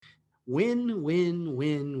win, win,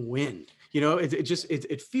 win, win.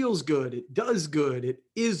 It feels good. It does good. It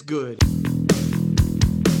is good.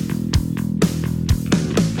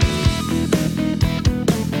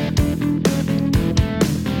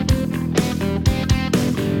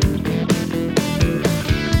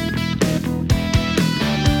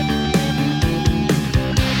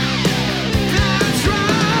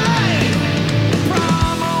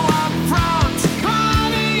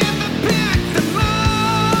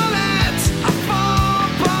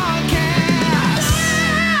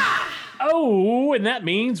 And that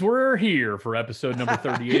means we're here for episode number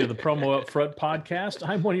 38 of the Promo Upfront podcast.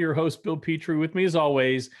 I'm one of your hosts, Bill Petrie. With me, as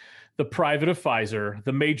always, the private of Pfizer,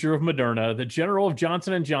 the major of Moderna, the general of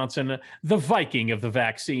Johnson & Johnson, the Viking of the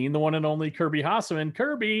vaccine, the one and only Kirby Hasseman.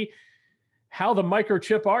 Kirby, how the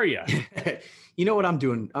microchip are you? You know what I'm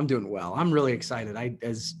doing? I'm doing well. I'm really excited.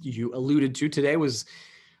 As you alluded to, today was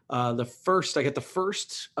I got the first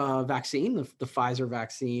vaccine, the Pfizer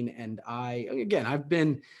vaccine. And I've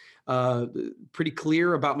been pretty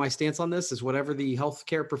clear about my stance on this is whatever the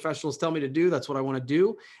healthcare professionals tell me to do, that's what I want to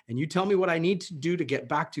do. And you tell me what I need to do to get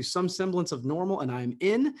back to some semblance of normal, and I'm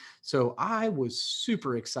in. So I was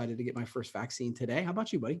super excited to get my first vaccine today. How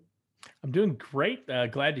about you, buddy? I'm doing great.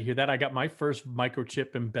 Glad to hear that. I got my first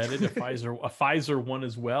microchip embedded, a Pfizer one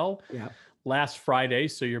as well. Yeah. Last Friday,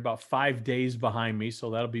 so you're about 5 days behind me. So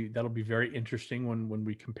that'll be very interesting when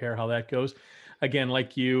we compare how that goes. Again,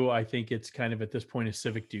 like you, I think it's kind of at this point a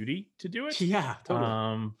civic duty to do it. Yeah,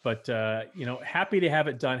 totally. But happy to have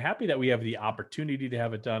it done. Happy that we have the opportunity to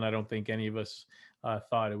have it done. I don't think any of us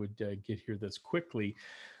thought it would get here this quickly.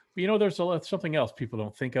 But there's something else people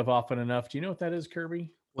don't think of often enough. Do you know what that is, Kirby?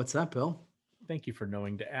 What's that, Bill? Thank you for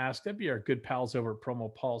knowing to ask. That'd be our good pals over at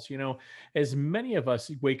Promo Pulse. As many of us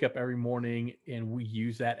wake up every morning and we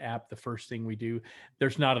use that app, the first thing we do,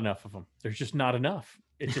 there's not enough of them. There's just not enough.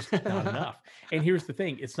 It's just not enough. And here's the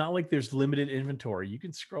thing. It's not like there's limited inventory. You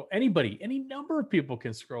can scroll, any number of people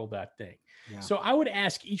can scroll that thing. Yeah. So I would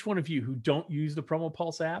ask each one of you who don't use the Promo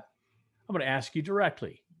Pulse app, I'm going to ask you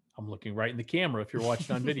directly. I'm looking right in the camera if you're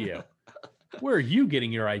watching on video. Where are you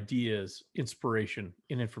getting your ideas, inspiration,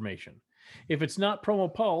 and information? If it's not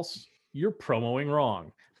Promo Pulse, you're promoing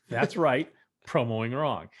wrong. That's right, promoing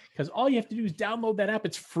wrong. Because all you have to do is download that app.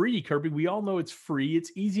 It's free, Kirby. We all know it's free.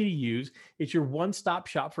 It's easy to use. It's your one-stop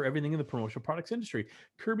shop for everything in the promotional products industry.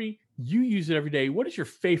 Kirby, you use it every day. What is your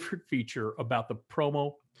favorite feature about the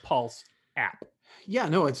Promo Pulse app? Yeah,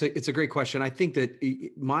 no, it's a great question. I think that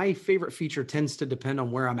my favorite feature tends to depend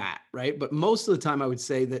on where I'm at, right? But most of the time I would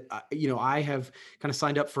say that, I have kind of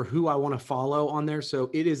signed up for who I want to follow on there. So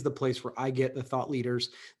it is the place where I get the thought leaders,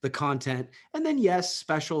 the content, and then yes,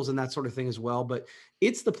 specials and that sort of thing as well. But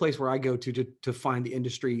it's the place where I go to find the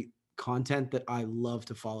industry content that I love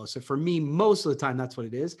to follow. So for me, most of the time, that's what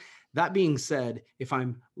it is. That being said, if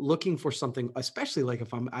I'm looking for something, especially like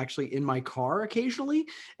if I'm actually in my car occasionally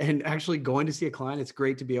and actually going to see a client, it's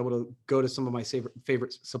great to be able to go to some of my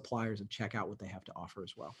favorite suppliers and check out what they have to offer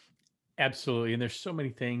as well. Absolutely. And there's so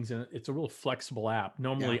many things, and it's a real flexible app.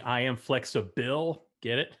 Normally I am flexible.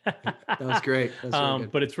 Get it? That was great. That's really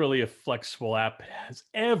good. But it's really a flexible app. It has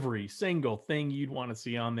every single thing you'd want to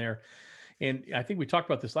see on there. And I think we talked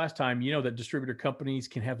about this last time, that distributor companies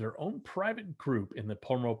can have their own private group in the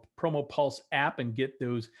Promo Pulse app and get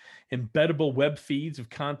those embeddable web feeds of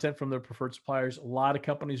content from their preferred suppliers. A lot of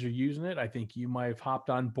companies are using it. I think you might have hopped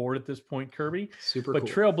on board at this point, Kirby. Super But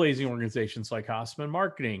cool. trailblazing organizations like Hasseman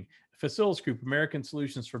Marketing, Facilis Group, American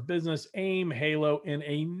Solutions for Business, AIM, Halo, and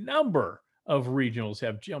a number of regionals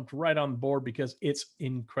have jumped right on board because it's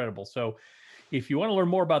incredible. So if you want to learn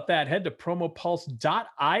more about that, head to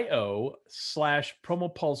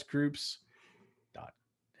promopulse.io/promopulsegroups.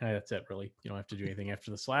 That's it, really. You don't have to do anything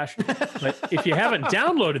after the slash. But if you haven't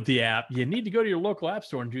downloaded the app, you need to go to your local app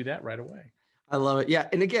store and do that right away. I love it. Yeah.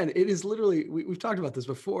 And again, it is literally, we've talked about this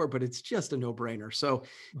before, but it's just a no-brainer. So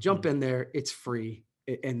jump in there. It's free.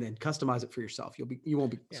 And then customize it for yourself. You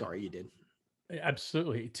won't be sorry you did.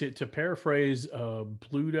 Absolutely. To paraphrase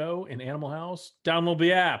Bluto in Animal House, download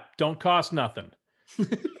the app. Don't cost nothing.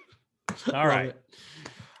 All right.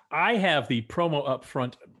 I have the Promo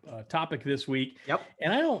Upfront topic this week. Yep.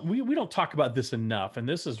 And we don't talk about this enough. And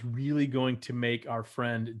this is really going to make our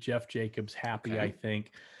friend Jeff Jacobs happy, I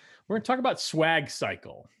think. We're going to talk about Swag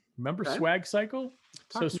Cycle. Remember Swag Cycle?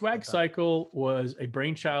 So Swag Cycle was a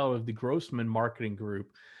brainchild of the Grossman Marketing Group.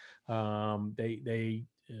 They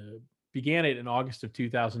began it in August of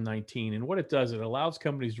 2019. And what it does, it allows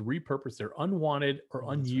companies to repurpose their unwanted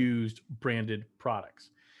or unused branded products.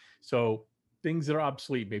 So things that are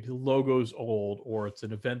obsolete, maybe the logo's old or it's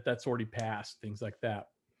an event that's already passed, things like that.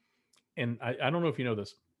 And I don't know if you know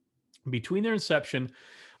this. Between their inception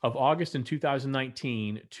of August in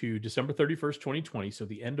 2019 to December 31st, 2020, so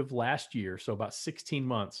the end of last year, so about 16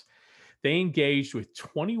 months, they engaged with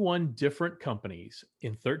 21 different companies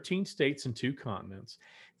in 13 states and two continents.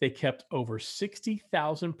 They kept over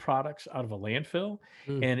 60,000 products out of a landfill,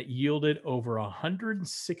 Mm, and it yielded over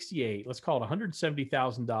 168, let's call it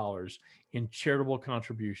 $170,000 in charitable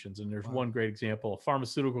contributions. And there's wow. one great example: a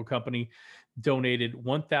pharmaceutical company donated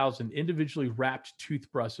 1,000 individually wrapped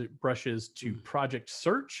toothbrushes to Mm, Project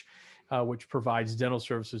Search, which provides dental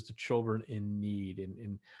services to children in need.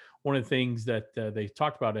 And one of the things that they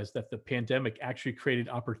talked about is that the pandemic actually created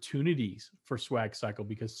opportunities for Swag Cycle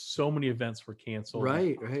because so many events were canceled and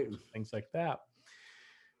right, right. concerts, things like that.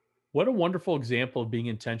 What a wonderful example of being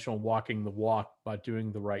intentional, walking the walk by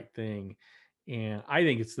doing the right thing. And I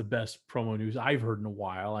think it's the best promo news I've heard in a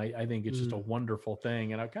while. I think it's just a Mm. wonderful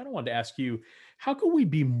thing. And I kind of wanted to ask you, how can we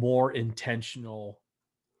be more intentional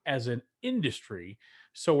as an industry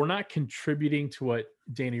so we're not contributing to what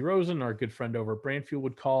Danny Rosen, our good friend over at Brandfield,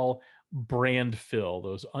 would call brand fill,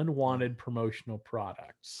 those Yeah. unwanted promotional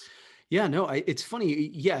products? Yeah, no, it's funny.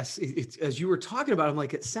 Yes, it's as you were talking about, I'm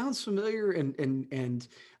like, it sounds familiar,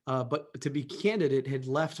 but to be candid, it had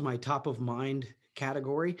left my top of mind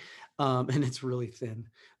category, and it's really thin,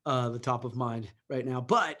 the top of mind right now.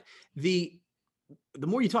 But the the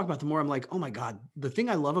more you talk about, the more I'm like, oh my God, the thing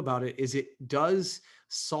I love about it is it does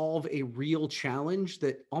solve a real challenge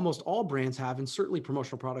that almost all brands have, and certainly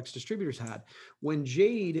promotional products distributors had. When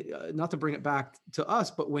Jade, not to bring it back to us,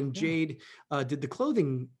 but when Yeah. Jade did the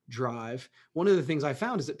clothing drive, one of the things I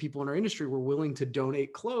found is that people in our industry were willing to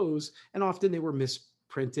donate clothes, and often they were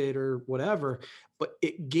misprinted or whatever, but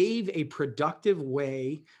it gave a productive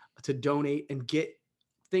way to donate and get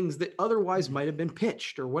things that otherwise might have been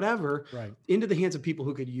pitched or whatever Right. into the hands of people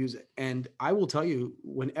who could use it. And I will tell you,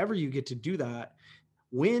 whenever you get to do that,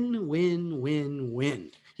 win, win, win, win.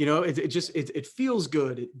 It feels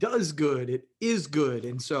good. It does good. It is good.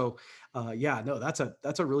 And so, yeah, no, that's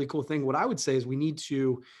a really cool thing. What I would say is we need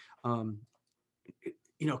to, um,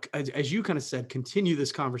 as you kind of said, continue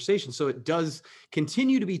this conversation so it does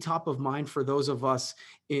continue to be top of mind for those of us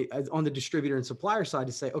on the distributor and supplier side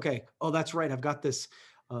to say, okay, oh, that's right, I've got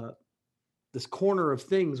uh, this corner of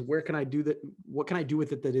things. Where can I do that? What can I do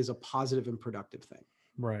with it that is a positive and productive thing?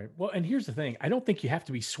 Right. Well, and here's the thing: I don't think you have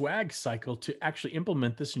to be Swag Cycle to actually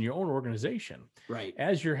implement this in your own organization. Right.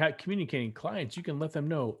 As you're communicating clients, you can let them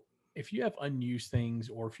know if you have unused things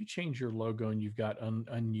or if you change your logo and you've got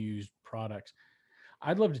unused products.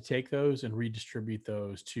 I'd love to take those and redistribute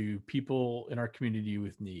those to people in our community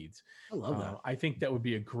with needs. I love that. I think that would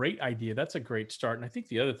be a great idea. That's a great start. And I think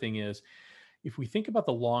the other thing is, if we think about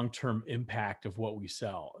the long term impact of what we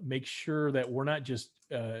sell, make sure that we're not just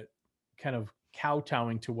kind of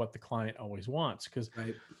kowtowing to what the client always wants. Because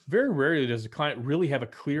Right. very rarely does the client really have a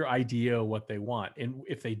clear idea of what they want. And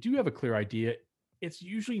if they do have a clear idea, it's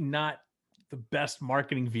usually not the best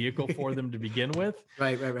marketing vehicle for them to begin with.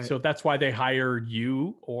 Right. Right. Right. So that's why they hire you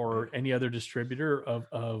Right. or any other distributor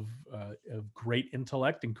of great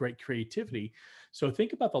intellect and great creativity. So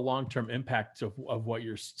think about the long-term impact of what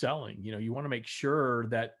you're selling. You want to make sure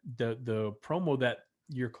that the promo that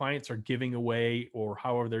your clients are giving away or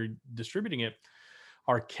however they're distributing it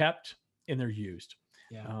are kept and they're used.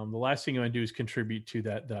 Yeah. The last thing you want to do is contribute to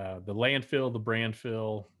that the landfill, the brand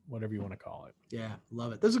fill, whatever you want to call it. Yeah.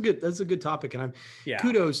 Love it. That's a good topic. And I'm Yeah,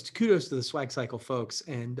 kudos to the Swag Cycle folks.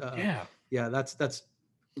 And yeah, yeah, that's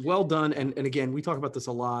well done. And again, we talk about this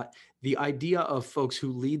a lot. The idea of folks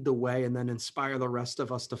who lead the way and then inspire the rest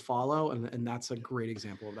of us to follow. And that's a great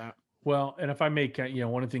example of that. well, and if I make,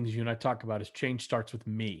 one of the things you and I talk about is change starts with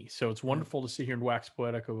me. So it's Yeah. wonderful to see here in Wax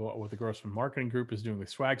Poetic what the Grossman Marketing Group is doing with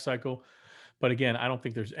Swag Cycle. But again, I don't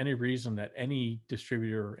think there's any reason that any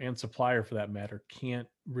distributor and supplier for that matter can't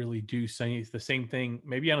really do the same thing,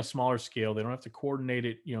 maybe on a smaller scale. They don't have to coordinate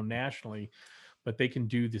it, nationally, but they can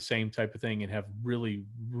do the same type of thing and have really,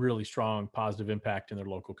 really strong positive impact in their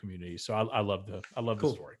local community. So I love the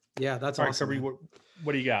Cool. story. Yeah. That's All right, awesome, Kirby, man.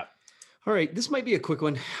 what do you got? All right, this might be a quick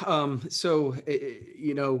one.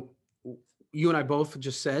 You and I both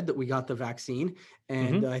just said that we got the vaccine,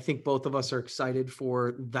 and Hmm. I think both of us are excited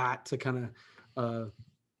for that to kind of uh,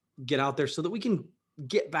 get out there so that we can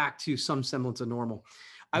get back to some semblance of normal.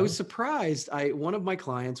 I Hmm. was surprised. One of my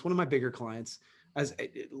clients, one of my bigger clients, as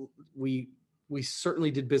we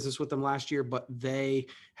certainly did business with them last year, but they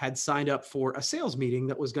had signed up for a sales meeting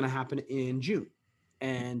that was going to happen in June.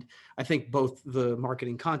 And I think both the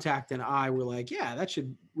marketing contact and I were like, yeah,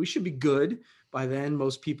 we should be good by then.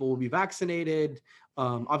 Most people will be vaccinated.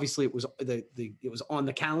 Obviously, it was it was on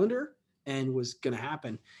the calendar and was going to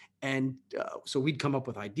happen. And so we'd come up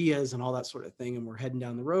with ideas and all that sort of thing. And we're heading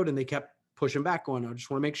down the road and they kept pushing back going, I just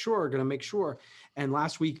want to make sure, going to make sure. And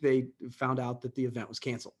last week they found out that the event was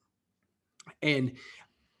canceled. And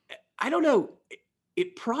I don't know,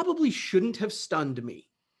 it probably shouldn't have stunned me,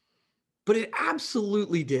 but it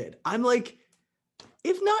absolutely did. I'm like,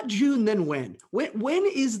 if not June, then when? When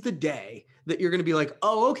is the day that you're going to be like,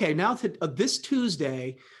 oh, okay, now this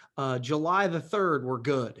Tuesday, July the 3rd, we're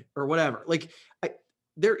good or whatever. Like,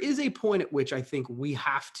 there is a point at which I think we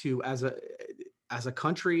have to, as a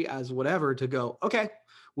country, as whatever, to go, okay,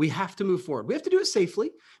 we have to move forward. We have to do it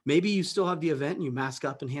safely. Maybe you still have the event and you mask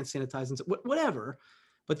up and hand sanitize and whatever.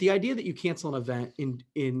 But the idea that you cancel an event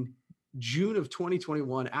in June of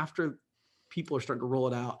 2021 after people are starting to roll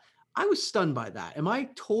it out, I was stunned by that. Am I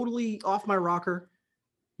totally off my rocker?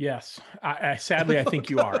 Yes. Sadly, I think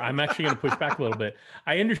you are. I'm actually going to push back a little bit.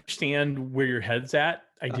 I understand where your head's at.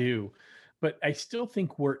 I do. But I still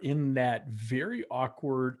think we're in that very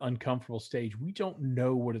awkward, uncomfortable stage. We don't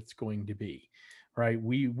know what it's going to be, right?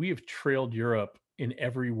 We have trailed Europe in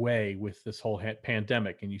every way with this whole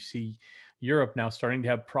pandemic. And you see Europe now starting to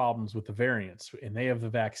have problems with the variants, and they have the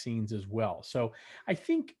vaccines as well. So I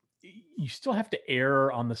think you still have to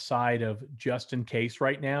err on the side of just in case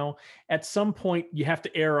right now. At some point, you have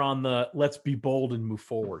to err on the let's be bold and move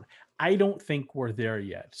forward. I don't think we're there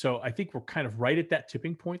yet. So I think we're kind of right at that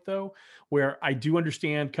tipping point, though, where I do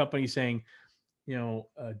understand companies saying,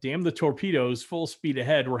 damn the torpedoes, full speed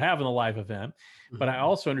ahead. We're having a live event. But I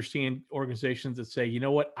also understand organizations that say, you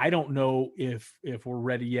know what, I don't know if we're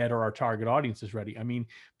ready yet or our target audience is ready. I mean,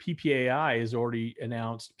 PPAI has already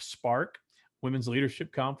announced Spark, Women's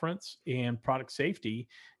Leadership Conference, and Product Safety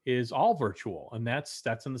is all virtual. And that's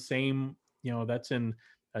in the same, that's in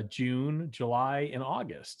June, July, and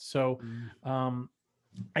August. So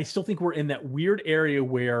I still think we're in that weird area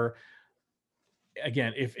where,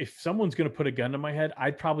 again, if someone's going to put a gun to my head,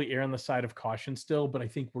 I'd probably err on the side of caution still. But I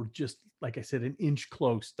think we're just, like I said, an inch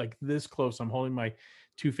close, like this close. I'm holding my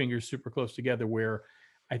two fingers super close together, where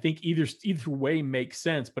I think either way makes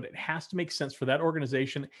sense, but it has to make sense for that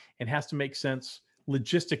organization and has to make sense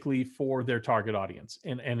logistically for their target audience.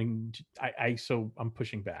 And so I'm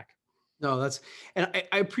pushing back. No, and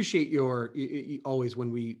I appreciate your always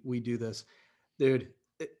when we do this, dude.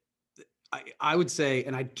 I would say,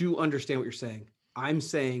 and I do understand what you're saying. I'm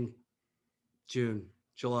saying June,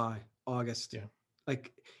 July, August. Yeah.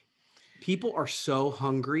 Like, people are so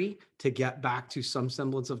hungry to get back to some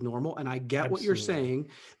semblance of normal. And I get what you're saying,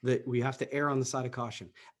 that we have to err on the side of caution.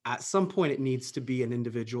 At some point, it needs to be an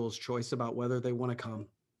individual's choice about whether they want to come.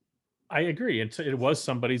 I agree. It was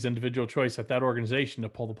somebody's individual choice at that organization to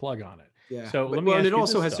pull the plug on it. Yeah. So let me ask you, it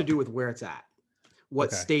also has to do with where it's at,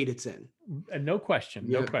 what state it's in. No question.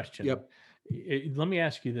 No question. Yep. Let me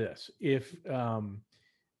ask you this. If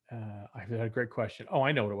I've had a great question. Oh,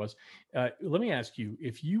 I know what it was. Let me ask you,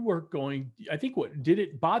 if you were going, I think, did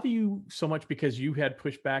it bother you so much because you had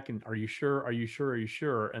pushback and are you sure? Are you sure? Are you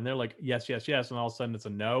sure? And they're like, yes, yes, yes. And all of a sudden it's a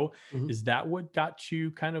no. Mm-hmm. Is that what got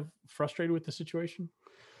you kind of frustrated with the situation?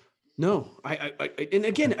 No, and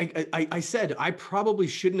again, I said I probably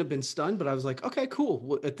shouldn't have been stunned, but I was like, okay, cool.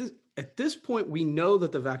 Well, at this point, we know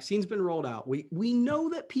that the vaccine's been rolled out. We know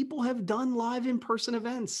that people have done live in-person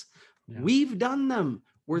events. Yeah. We've done them.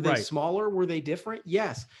 Were they smaller? Were they different?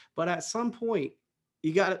 Yes. But at some point,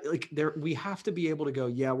 you got to we have to be able to go,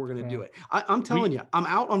 yeah, we're going to do it. I'm telling you, I'm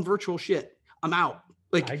out on virtual shit. I'm out.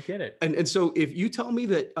 I get it. And so if you tell me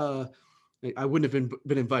that, I wouldn't have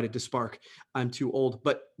been invited to Spark, I'm too old,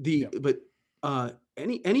 but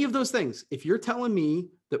any of those things, if you're telling me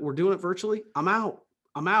that we're doing it virtually, I'm out.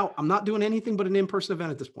 I'm not doing anything but an in-person event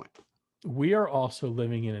at this point. We are also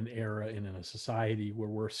living in an era and in a society where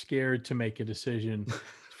we're scared to make a decision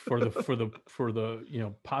for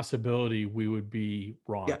the possibility we would be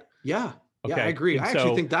wrong. Yeah. Okay. Yeah, I agree. I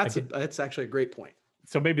actually think that's actually a great point.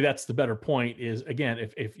 So maybe that's the better point is, again,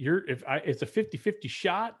 if it's a 50-50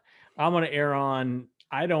 shot, I'm going to err on,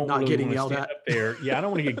 I don't not really getting yelled at up there. Yeah.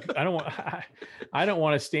 I don't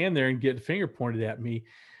want to stand there and get the finger pointed at me.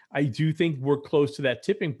 I do think we're close to that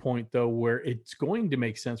tipping point, though, where it's going to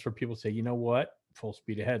make sense for people to say, you know what, full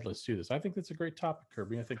speed ahead, let's do this. I think that's a great topic,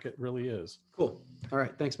 Kirby. I think it really is. Cool. All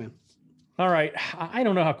right. Thanks, man. All right. I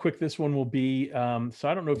don't know how quick this one will be. So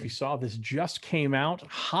I don't know if you saw this just came out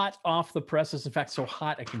hot off the presses. In fact, so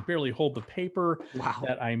hot, I can barely hold the paper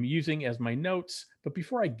that I'm using as my notes. But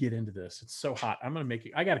before I get into this, it's so hot. I'm going to make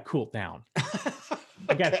it. I got to cool it down.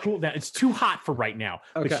 I got to cool it down. It's too hot for right now.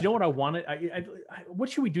 Okay. But you know what I wanted? What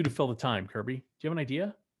should we do to fill the time, Kirby? Do you have an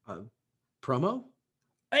idea? Promo?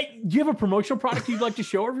 Hey, do you have a promotional product you'd like to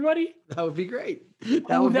show everybody? That would be great. That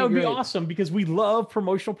Oh, would that be would be great. awesome because we love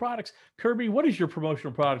promotional products. Kirby, what is your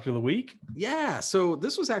promotional product of the week? Yeah. So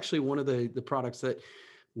this was actually one of the products that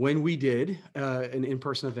when we did an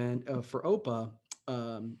in-person event for OPA,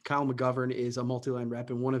 Kyle McGovern is a multi-line rep,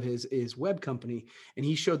 and one of his is web company. And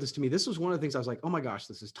he showed this to me. This was one of the things I was like, oh my gosh,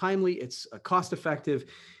 this is timely. It's cost effective.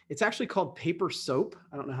 It's actually called paper soap.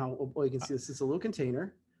 I don't know how well you can see this. It's a little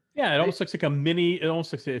container, Yeah, it right? almost looks like a mini. It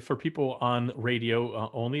almost looks like, for people on radio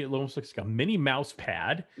only. It almost looks like a mini mouse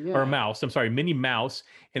pad or a Yeah. mouse. I'm sorry, mini mouse,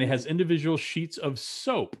 and it has individual sheets of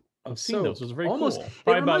soap. Of I've seen those. soap. Those are very Almost, cool. it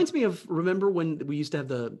Probably about reminds me of, remember when we used to have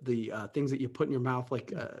the things that you put in your mouth,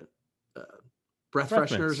 like uh, breath breath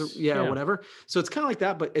fresheners, or mints. yeah, or Yeah. whatever. So it's kind of like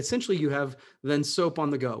that, but essentially you have then soap on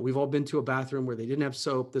the go. We've all been to a bathroom where they didn't have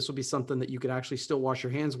soap. This will be something that you could actually still wash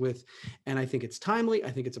your hands with, and I think it's timely.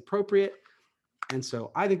 I think it's appropriate, and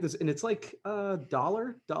so I think this, and it's like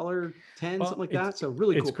dollar 10, something Well, like that. So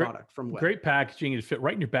really it's cool great. product from Web. Great packaging. It fit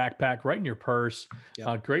right in your backpack, right in your purse.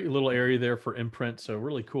 Yep. Great little area there for imprint. So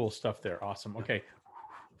really cool stuff there. Awesome. Yep. Okay.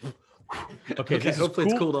 Okay, Okay. this is Hopefully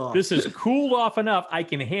it's cool. cooled off. This is cooled off enough. I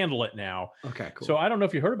can handle it now. Okay. Cool. So I don't know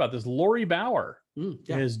if you heard about this. Lori Bauer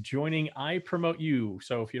Yeah. is joining I Promote You.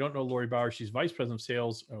 So if you don't know Lori Bauer, she's vice president of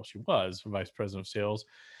sales. Well, she was vice president of sales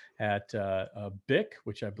at BIC,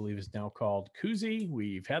 which I believe is now called Kuzi.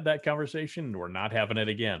 We've had that conversation, and we're not having it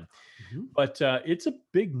again. Mhm. But it's a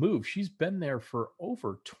big move. She's been there for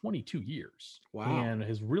over 22 years Wow. and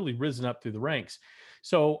has really risen up through the ranks.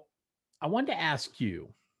 So I wanted to ask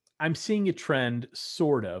you, I'm seeing a trend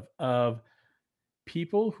of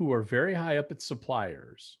people who are very high up at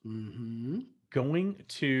suppliers Hmm. going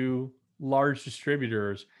to large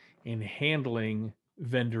distributors and handling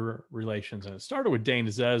vendor relations. And it started with Dane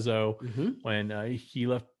Zezo Hmm. when he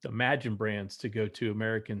left Imagine Brands to go to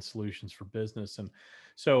American Solutions for Business. And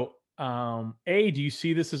so, A, do you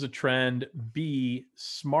see this as a trend? B,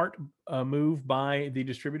 smart move by the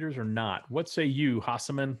distributors or not? What say you,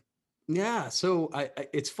 Hassaman? Yeah, so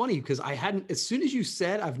it's funny because I hadn't, as soon as you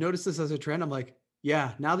said I've noticed this as a trend, I'm like,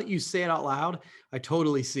 yeah, now that you say it out loud, I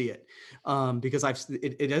totally see it. Because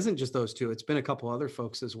it isn't just those two, it's been a couple other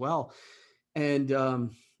folks as well. And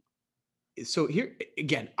so here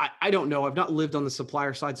again, I don't know. I've not lived on the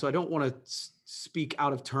supplier side, so I don't want to speak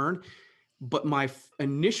out of turn. But my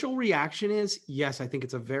initial reaction is yes, I think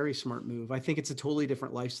it's a very smart move. I think it's a totally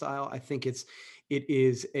different lifestyle. I think it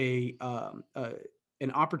is an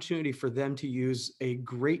opportunity for them to use a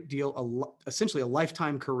great deal, essentially a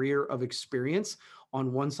lifetime career of experience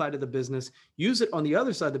on one side of the business, use it on the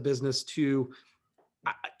other side of the business to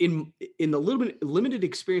in the little bit limited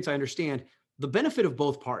experience I understand the benefit of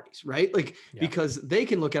both parties, right? Like Yeah, because they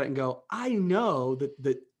can look at it and go, I know that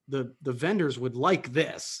the vendors would like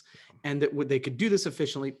this, and that they could do this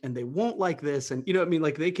efficiently, and they won't like this, and you know what I mean,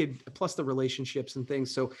 like they could, plus the relationships and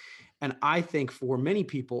things. So, and I think for many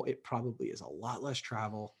people it probably is a lot less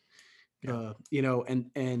travel, yeah,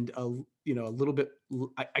 a little bit.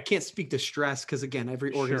 I can't speak to stress because again,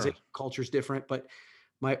 every sure. organization culture is different, but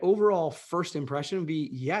my overall first impression would be,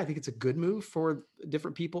 yeah, I think it's a good move for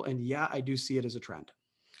different people, and yeah, I do see it as a trend.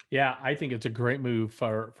 Yeah, I think it's a great move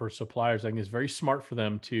for suppliers. I think it's very smart for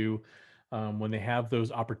them to, when they have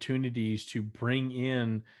those opportunities to bring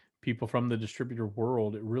in people from the distributor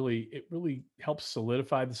world. It really helps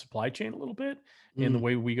solidify the supply chain a little bit in the Mm,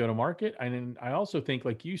 way we go to market. And then I also think,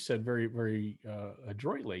 like you said, very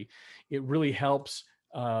adroitly, it really helps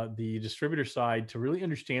the distributor side to really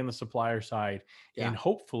understand the supplier side yeah, and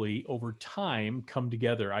hopefully over time come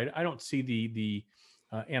together. I don't see the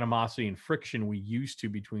animosity and friction we used to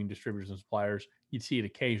between distributors and suppliers. You'd see it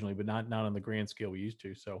occasionally, but not on the grand scale we used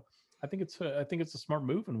to. So I think it's a smart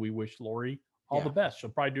move, and we wish Lori all the yeah, best. She'll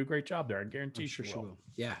probably do a great job there. I I'm guarantee she sure she will. will.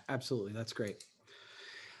 Yeah, absolutely. That's great.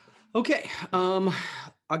 Okay,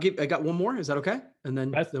 I got one more. Is that okay? And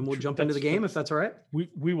then we'll jump into the game if That's that's all right.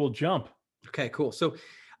 we will jump. Okay, cool. So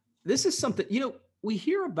this is something, we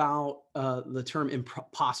hear about the term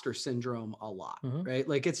imposter syndrome a lot, Hmm. right?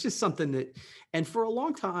 Like it's just something that, and for a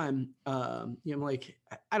long time, I'm like,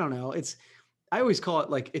 I don't know. I always call it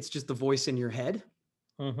like it's just the voice in your head.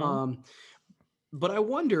 Hmm. Um, but I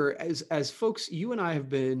wonder, as folks, you and I have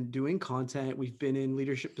been doing content, we've been in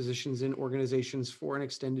leadership positions in organizations for an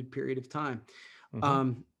extended period of time. Hmm.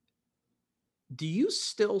 Um, do you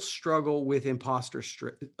still struggle with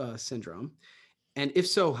syndrome? And if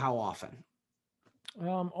so, how often?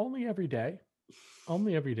 Only every day.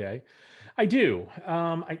 Only every day. I do.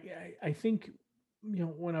 I think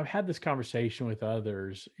when I've had this conversation with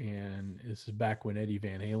others, and this is back when Eddie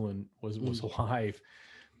Van Halen was Mm, alive.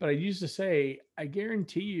 But I used to say, I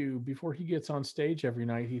guarantee you, before he gets on stage every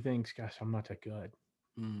night, he thinks, "Gosh, I'm not that good.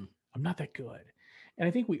 Mm, I'm not that good." And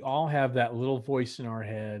I think we all have that little voice in our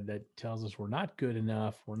head that tells us we're not good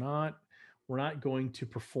enough. We're not going to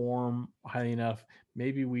perform highly enough.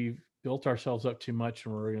 Maybe we've built ourselves up too much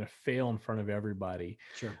and we're going to fail in front of everybody.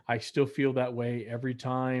 sure. I still feel that way every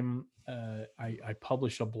time I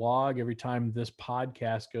publish a blog, every time this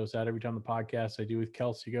podcast goes out, every time the podcast I do with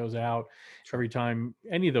Kelsey goes out, Sure. every time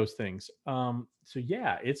any of those things. So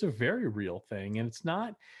yeah, it's a very real thing, and it's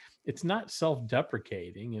not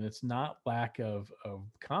self-deprecating, and it's not lack of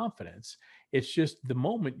confidence. It's just the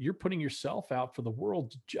moment you're putting yourself out for the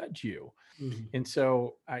world to judge you. Mhm, And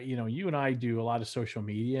so you and I do a lot of social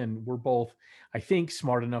media, and we're both, I think,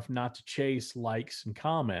 smart enough not to chase likes and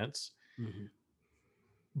comments, mhm.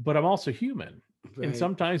 but I'm also human. And Right.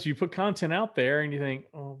 sometimes you put content out there and you think,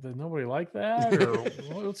 oh, does nobody like that, or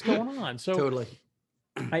what's going on? So Totally.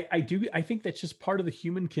 I think that's just part of the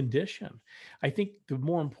human condition. I think the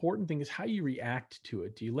more important thing is how you react to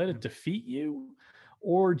it. Do you let Yeah. it defeat you,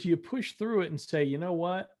 or do you push through it and say, you know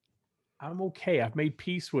what, I'm okay, I've made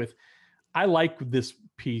peace with, I like this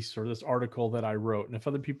piece or this article that I wrote, and if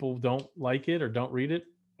other people don't like it or don't read it,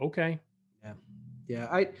 okay. Yeah. Yeah.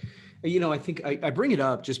 I think I bring it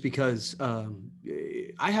up just because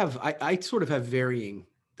I sort of have varying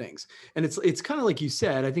things. And it's kind of like you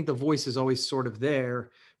said, I think the voice is always sort of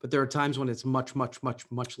there, but there are times when it's much, much, much,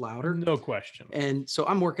 much louder. No question. And so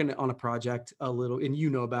I'm working on a project a little, and you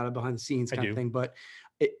know about it, behind the scenes I kind of do. thing, but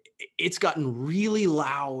it, it's gotten really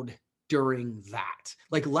loud during that,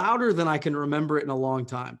 like louder than I can remember it in a long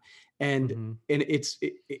time. And Hmm.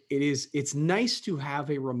 it's nice to have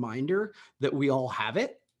a reminder that we all have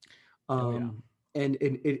it. Oh yeah. Um, and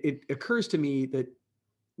it occurs to me that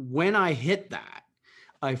when I hit that,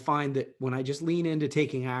 I find that when I just lean into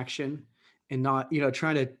taking action and not,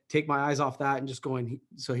 trying to take my eyes off that and just going,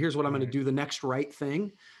 so here's what I'm going to Right. do, the next right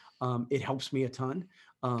thing. It helps me a ton.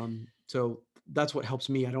 So that's what helps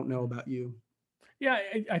me. I don't know about you. Yeah,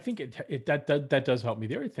 I think that does help me.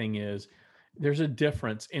 The other thing is, there's a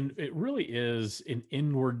difference, and it really is an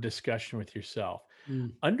inward discussion with yourself.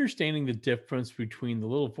 Mm, Understanding the difference between the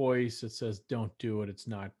little voice that says, "Don't do it. It's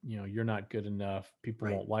not, you're not good enough. People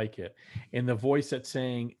right. won't like it," and the voice that's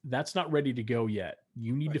saying, "That's not ready to go yet.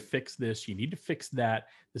 You need to Right. fix this. You need to fix that.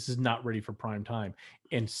 This is not ready for prime time."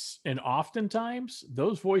 And oftentimes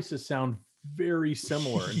those voices sound very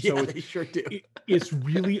similar, and Yeah, so they sure do. it's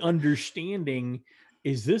really understanding,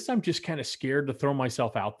 is this, I'm just kind of scared to throw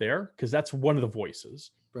myself out there, because that's one of the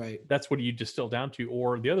voices. Right. That's what you distill down to.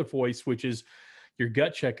 Or the other voice, which is your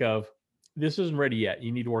gut check of, this isn't ready yet,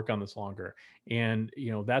 you need to work on this longer. And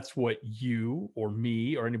that's what you or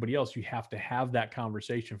me or anybody else, you have to have that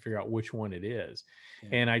conversation, figure out which one it is. Yeah.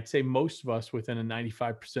 And I'd say most of us within a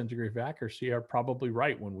 95% degree of accuracy are probably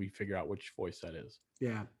right when we figure out which voice that is.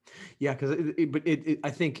 Yeah. Yeah. Cause I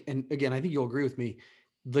think, and again, I think you'll agree with me.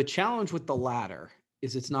 The challenge with the latter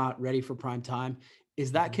is it's not ready for prime time,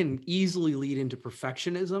 is that Mhm. can easily lead into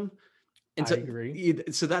perfectionism. And I so, agree.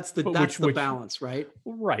 so that's the, But that's the which balance, right?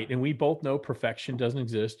 right, and we both know perfection doesn't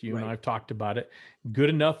exist. You and I Right. have talked about it. Good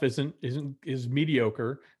enough is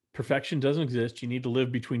mediocre. Perfection doesn't exist. You need to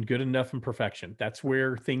live between good enough and perfection. That's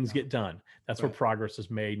where things Yeah. get done. That's where Right. progress is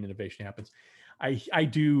made and innovation happens. I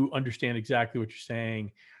do understand exactly what you're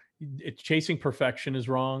saying. Chasing perfection is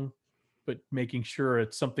wrong, but making sure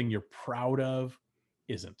it's something you're proud of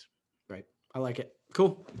isn't. Right. I like it.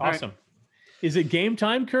 Cool. All right. Awesome. Is it game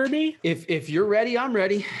time, Kirby? If you're ready, I'm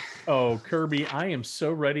ready. Oh, Kirby, I am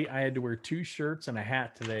so ready. I had to wear 2 shirts and a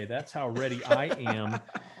hat today. That's how ready I am.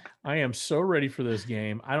 I am so ready for this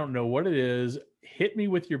game. I don't know what it is. Hit me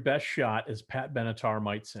with your best shot, as Pat Benatar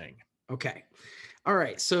might sing. Okay. All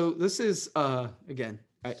right. So this is again,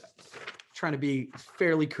 trying to be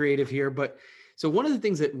fairly creative here, but so one of the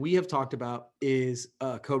things that we have talked about is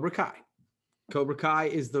Cobra Kai. Cobra Kai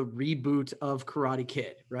is the reboot of Karate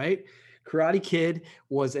Kid, right? Karate Kid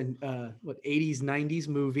was an 80s 90s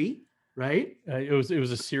movie, right? It was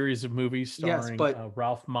a series of movies Yes, starring but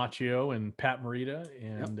Ralph Macchio and Pat Morita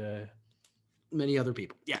yep, and many other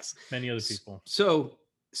people. Yes. many other S- people. So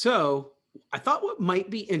so I thought what might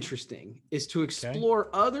be interesting is to Okay. explore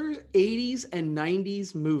other 80s and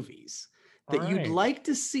 90s movies All that you'd right. like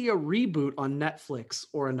to see a reboot on Netflix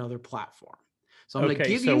or another platform. So I'm going to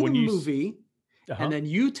Okay. give So you the when movie and uh-huh. then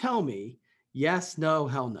you tell me yes, no,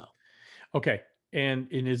 hell no. Okay. And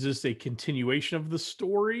is this a continuation of the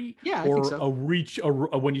story, Yeah, I think or so.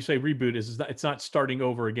 when you say reboot, it's not starting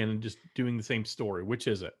over again and just doing the same story? Which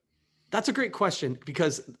is it? That's a great question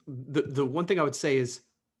because the one thing I would say is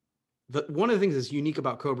one of the things that's unique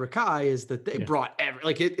about Cobra Kai is that they Yeah. brought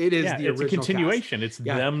it is Yeah, the it's a original cast. continuation. It's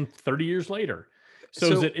Yeah. them 30 years later.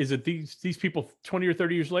 So, So is it these people 20 or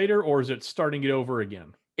 30 years later, or is it starting it over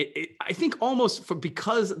again? I think almost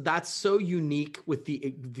because that's so unique with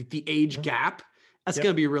the age Yeah. gap, that's Yep.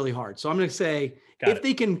 going to be really hard. So I'm going to say if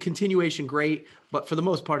they can continuation, great, but for the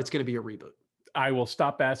most part, it's going to be a reboot. I will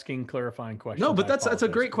stop asking clarifying questions. No, but I that's a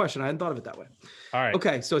apologize. great question. I hadn't thought of it that way. All right.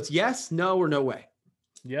 Okay, so it's yes, no, or no way.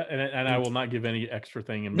 Yeah, and I will not give any extra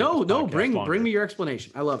thing and No, make this podcast bring longer. me your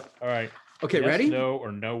explanation. I love it. All right. Okay, yes, ready? No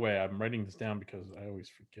or no way. I'm writing this down because I always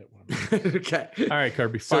forget what I'm Okay. All right,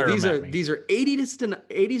 Kirby. So Fire these them are at me. these are 80s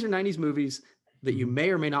or 90s movies that you may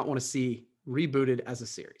or may not want to see rebooted as a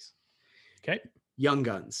series. Okay. Young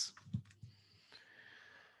Guns.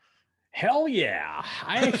 Hell yeah.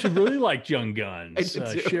 I actually really liked Young Guns.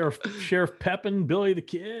 Sheriff Pepin, Billy the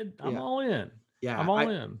Kid. I'm all in. Yeah, I'm all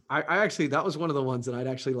in. I actually, that was one of the ones that I'd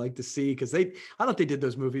actually like to see because I thought they did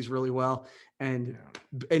those movies really well. And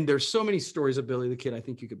there's so many stories of Billy the Kid. I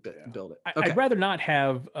think you could build it. Okay. I'd rather not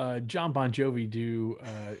have John Bon Jovi do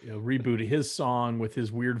reboot his song with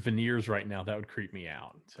his weird veneers right now. That would creep me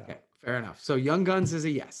out. So. Okay, fair enough. So Young Guns is a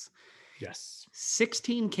yes. Yes.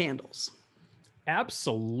 16 Candles.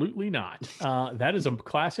 Absolutely not. That is a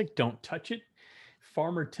classic. Don't touch it.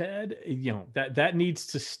 Farmer Ted, that needs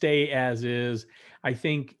to stay as is. I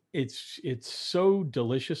think it's so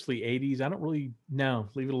deliciously 80s. I don't really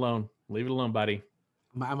leave it alone. Leave it alone, buddy.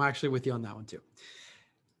 I'm actually with you on that one too.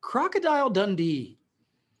 Crocodile Dundee.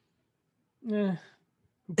 Yeah.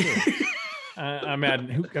 I'm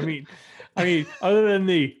adding. I mean, other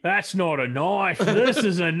than that's not a knife. This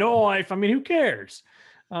is a knife. I mean, who cares?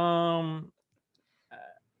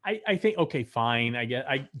 I think, okay, fine.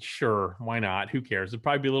 Sure. Why not? Who cares? It'd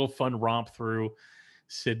probably be a little fun romp through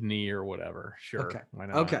Sydney or whatever. Sure. Okay. Why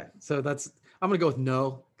not? Okay. So I'm going to go with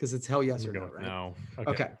no because it's hell yes or no, right? No.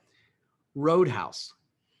 Okay. Roadhouse.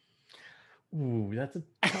 Ooh, that's a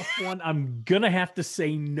tough one. I'm going to have to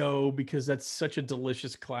say no because that's such a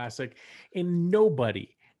delicious classic. And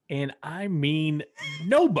nobody, and I mean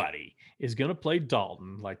nobody, is going to play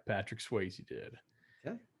Dalton like Patrick Swayze did.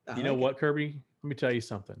 Okay. You know what, Kirby? Let me tell you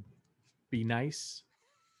something. Be nice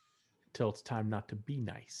until it's time not to be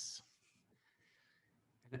nice.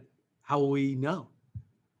 How will we know?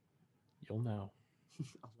 You'll know.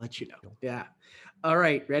 I'll let you know. Yeah. All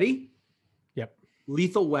right. Ready? Yep.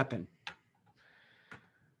 Lethal Weapon.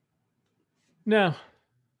 No.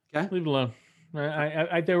 Okay. Leave it alone.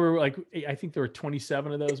 There were I think there were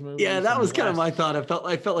 27 of those movies. Yeah, that was kind of my thought.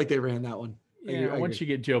 I felt like they ran that one. Yeah. Once you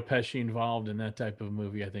get Joe Pesci involved in that type of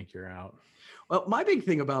movie, I think you're out. Well, my big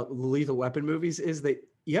thing about the Lethal Weapon movies is that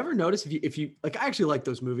you ever notice if you like, I actually like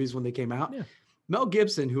those movies when they came out. Yeah. Mel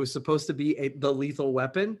Gibson, who was supposed to be the Lethal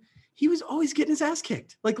Weapon, he was always getting his ass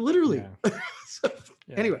kicked, like literally. Yeah.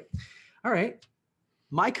 Anyway, all right.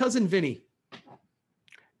 My Cousin Vinny.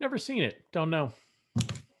 Never seen it. Don't know.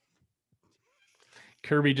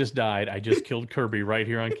 Kirby just died. I just killed Kirby right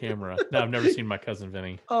here on camera. No, I've never seen My Cousin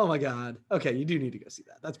Vinny. Oh my God. Okay, you do need to go see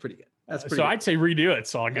that. That's pretty good. That's pretty good. I'd say redo it,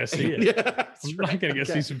 so I'll go see it. Yeah, I'm not gonna go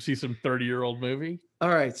see some 30-year-old movie. All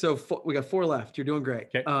right, so we got 4 left. You're doing great.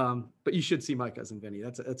 Okay. But you should see My Cousin Vinny.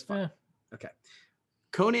 That's fun. Okay.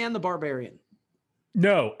 Conan the Barbarian.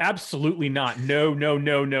 No, absolutely not. No, never,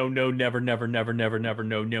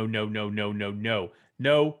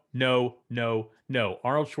 no.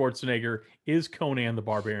 Arnold Schwarzenegger is Conan the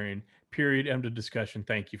Barbarian. Period. End of discussion.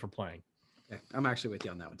 Thank you for playing. Okay, I'm actually with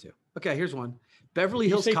you on that one too. Okay, here's one. Beverly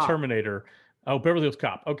Hills Cop. Terminator. Oh, Beverly Hills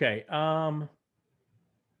Cop. Okay. I'm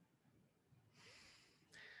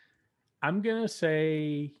gonna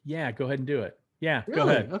say, go ahead and do it. Yeah, really? Go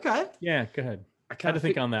ahead. Okay. Yeah, go ahead. I had to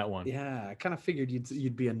think on that one. Yeah, I kind of figured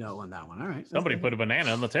you'd be a no on that one. All right. Somebody put a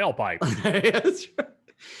banana in the tailpipe. Yeah, that's right.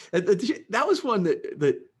 That was one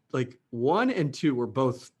that like 1 and 2 were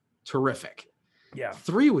both terrific. Yeah.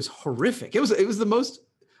 3 was horrific. It was the most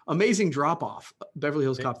amazing drop off. Beverly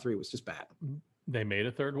Hills Cop 3 was just bad. They made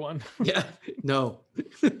a third one. Yeah. No.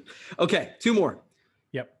 Okay, 2 more.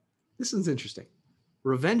 Yep. This one's interesting.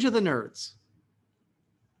 Revenge of the Nerds.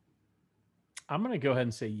 I'm going to go ahead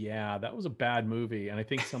and say, that was a bad movie. And I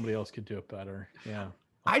think somebody else could do it better. Yeah.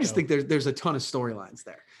 I just think there's a ton of storylines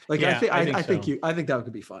there. Like, I think that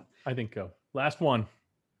could be fun. I think so. Last one.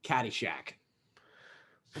 Caddyshack.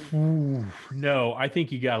 Ooh, no, I think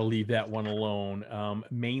you got to leave that one alone.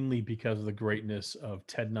 Mainly because of the greatness of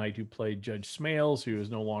Ted Knight, who played Judge Smales, who is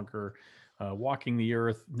no longer walking the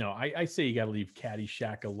earth. No, I say you got to leave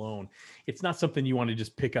Caddyshack alone. It's not something you want to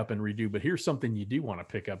just pick up and redo, but here's something you do want to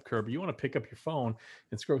pick up, Kirby. You want to pick up your phone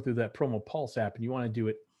and scroll through that Promo Pulse app, and you want to do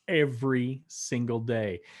it every single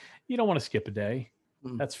day. You don't want to skip a day.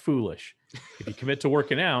 Mm. That's foolish. If you commit to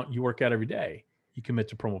working out, you work out every day. You commit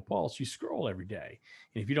to Promo Pulse, you scroll every day.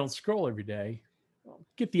 And if you don't scroll every day, well,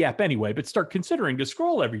 get the app anyway, but start considering to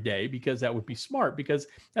scroll every day, because that would be smart, because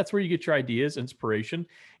that's where you get your ideas, inspiration,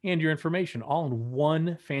 and your information all in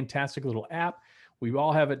one fantastic little app. We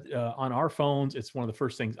all have it on our phones. It's one of the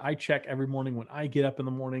first things I check every morning when I get up in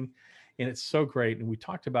the morning. And it's so great. And we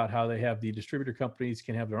talked about how they have the distributor companies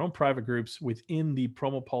can have their own private groups within the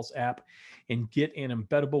Promo Pulse app and get an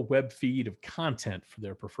embeddable web feed of content for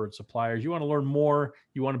their preferred suppliers. You want to learn more.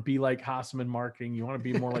 You want to be like Hasseman Marketing. You want to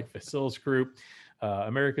be more like Facilis Group,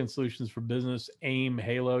 American Solutions for Business, AIM,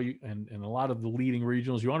 Halo, and a lot of the leading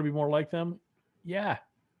regionals. You want to be more like them? Yeah,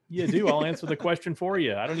 you do. I'll answer the question for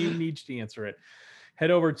you. I don't even need you to answer it. Head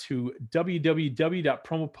over to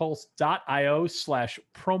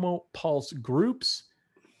www.promopulse.io/promopulse-groups.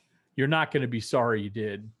 You're not going to be sorry you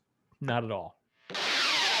did. Not at all.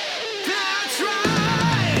 That's right.